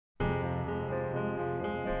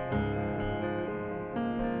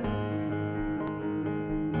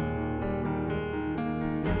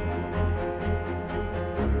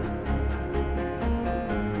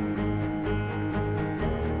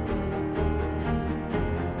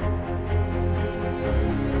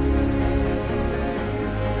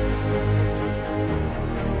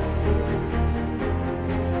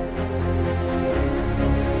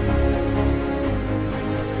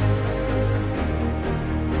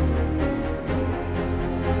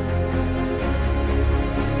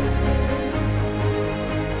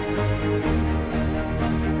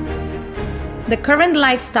The current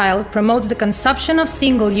lifestyle promotes the consumption of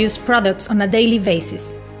single-use products on a daily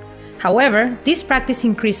basis. However, this practice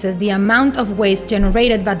increases the amount of waste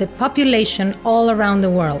generated by the population all around the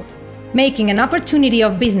world, making an opportunity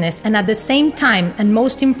of business and at the same time, and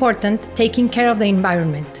most important, taking care of the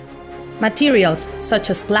environment. Materials such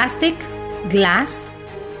as plastic, glass,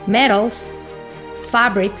 metals,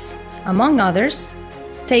 fabrics, among others,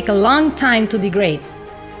 take a long time to degrade,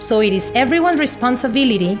 so it is everyone's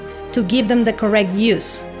responsibility to give them the correct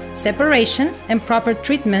use, separation, and proper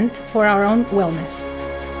treatment for our own wellness.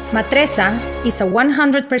 Matresa is a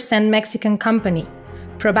 100% Mexican company,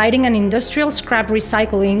 providing an industrial scrap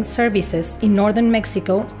recycling services in northern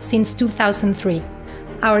Mexico since 2003.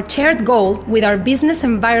 Our shared goal with our business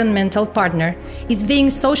environmental partner is being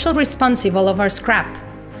socially responsible of our scrap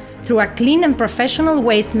through a clean and professional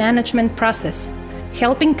waste management process,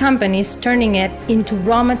 helping companies turning it into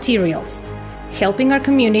raw materials, helping our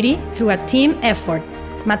community through a team effort.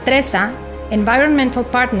 Matresa, environmental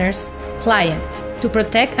partners, client, to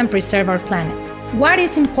protect and preserve our planet. What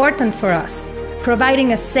is important for us?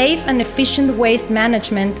 Providing a safe and efficient waste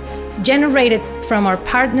management generated from our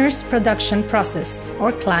partners' production process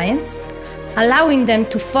or clients, allowing them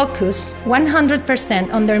to focus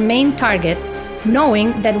 100% on their main target,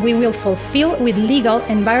 knowing that we will fulfill with legal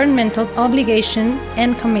environmental obligations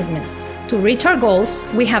and commitments. To reach our goals,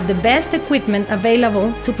 we have the best equipment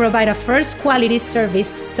available to provide a first quality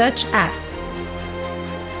service such as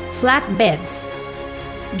flat beds,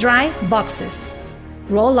 dry boxes,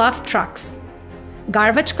 roll-off trucks,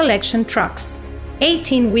 garbage collection trucks,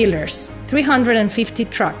 18-wheelers, 350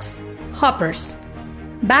 trucks, hoppers,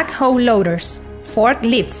 backhoe loaders,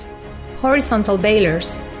 forklifts, horizontal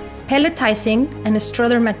balers, pelletizing and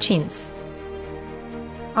extruder machines.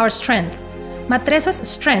 Our strength. Matresa's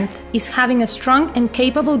strength is having a strong and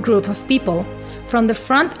capable group of people from the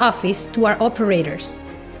front office to our operators.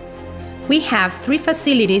 We have 3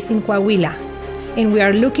 facilities in Coahuila, and we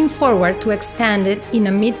are looking forward to expand it in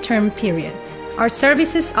a mid-term period. Our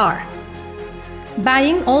services are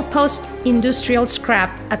buying all post-industrial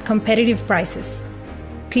scrap at competitive prices,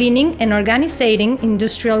 cleaning and organizing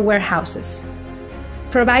industrial warehouses,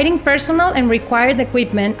 providing personal and required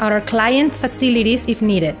equipment at our client facilities if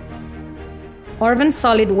needed, urban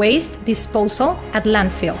solid waste disposal at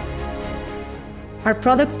landfill. Our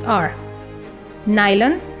products are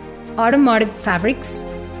nylon, automotive fabrics,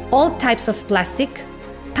 all types of plastic,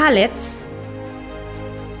 pallets,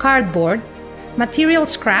 cardboard, material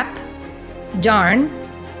scrap, yarn,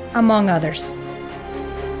 among others.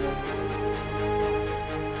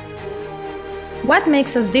 What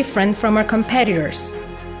makes us different from our competitors?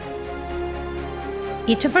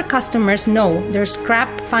 Each of our customers know their scrap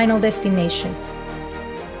final destination.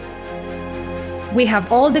 We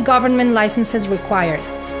have all the government licenses required.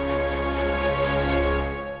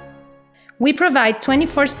 We provide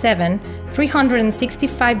 24/7,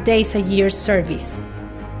 365 days a year service.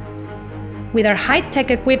 With our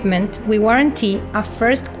high-tech equipment, we guarantee a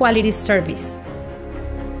first quality service.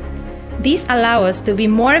 These allow us to be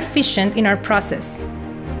more efficient in our process,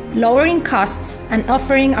 lowering costs and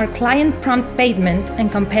offering our client prompt payment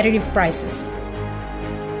and competitive prices.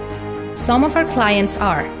 Some of our clients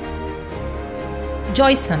are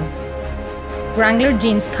Joyson, Wrangler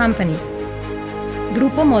Jeans Company,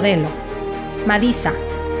 Grupo Modelo, Madisa,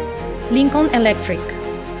 Lincoln Electric,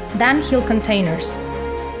 Dan Hill Containers,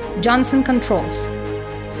 Johnson Controls,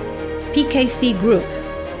 PKC Group,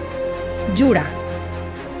 Jura,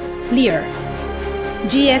 Lear,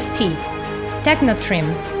 GST, Technotrim,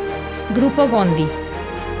 Grupo Gondi.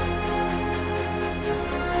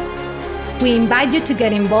 We invite you to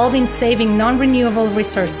get involved in saving non-renewable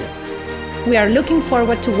resources. We are looking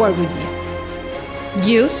forward to work with you.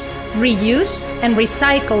 Use, reuse, and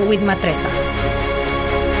recycle with Matresa.